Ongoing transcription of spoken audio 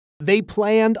They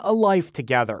planned a life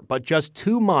together, but just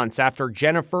 2 months after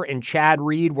Jennifer and Chad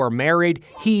Reed were married,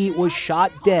 he was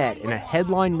shot dead in a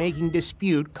headline-making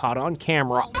dispute caught on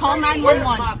camera. Call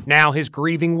 911. Now his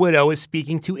grieving widow is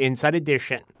speaking to Inside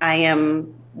Edition. I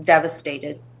am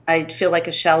devastated. I feel like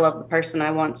a shell of the person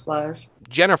I once was.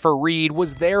 Jennifer Reed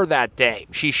was there that day.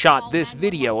 She shot this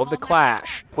video of the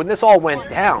clash. When this all went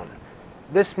down,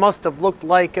 this must have looked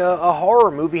like a horror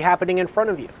movie happening in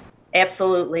front of you.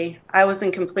 Absolutely. I was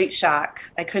in complete shock.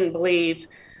 I couldn't believe.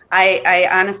 I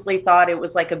honestly thought it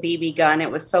was like a BB gun.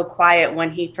 It was so quiet when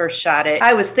he first shot it.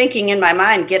 I was thinking in my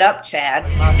mind, get up, Chad.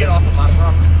 Get off of my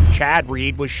property. Chad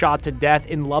Reed was shot to death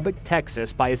in Lubbock,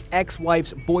 Texas by his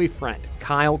ex-wife's boyfriend,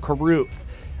 Kyle Carruth.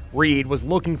 Reed was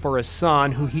looking for a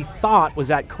son who he thought was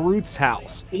at Carruth's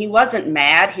house. He wasn't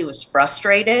mad. He was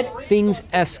frustrated. Things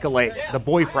escalate. The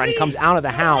boyfriend comes out of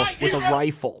the house with a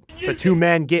rifle. The two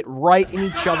men get right in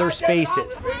each other's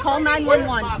faces. Call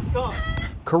 911.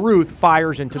 Carruth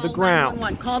fires into the ground.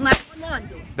 Call 911.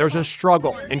 There's a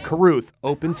struggle, and Carruth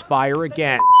opens fire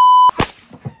again.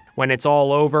 When it's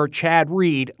all over, Chad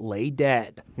Reed lay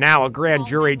dead. Now a grand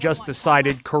jury just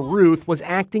decided Carruth was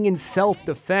acting in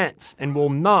self-defense and will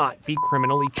not be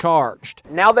criminally charged.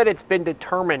 Now that it's been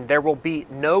determined there will be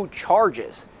no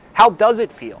charges, how does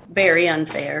it feel? Very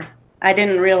unfair. I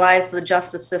didn't realize the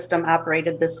justice system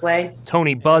operated this way.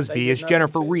 Tony Busby is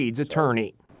Jennifer Reed's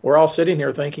attorney. We're all sitting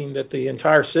here thinking that the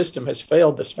entire system has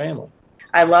failed this family.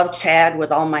 I love Chad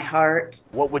with all my heart.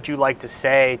 What would you like to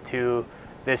say to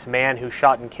this man who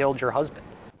shot and killed your husband?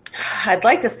 I'd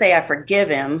like to say I forgive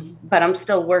him, but I'm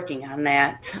still working on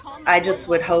that. I just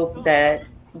would hope that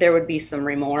there would be some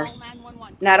remorse.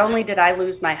 Not only did I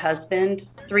lose my husband,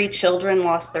 3 children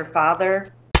lost their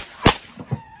father.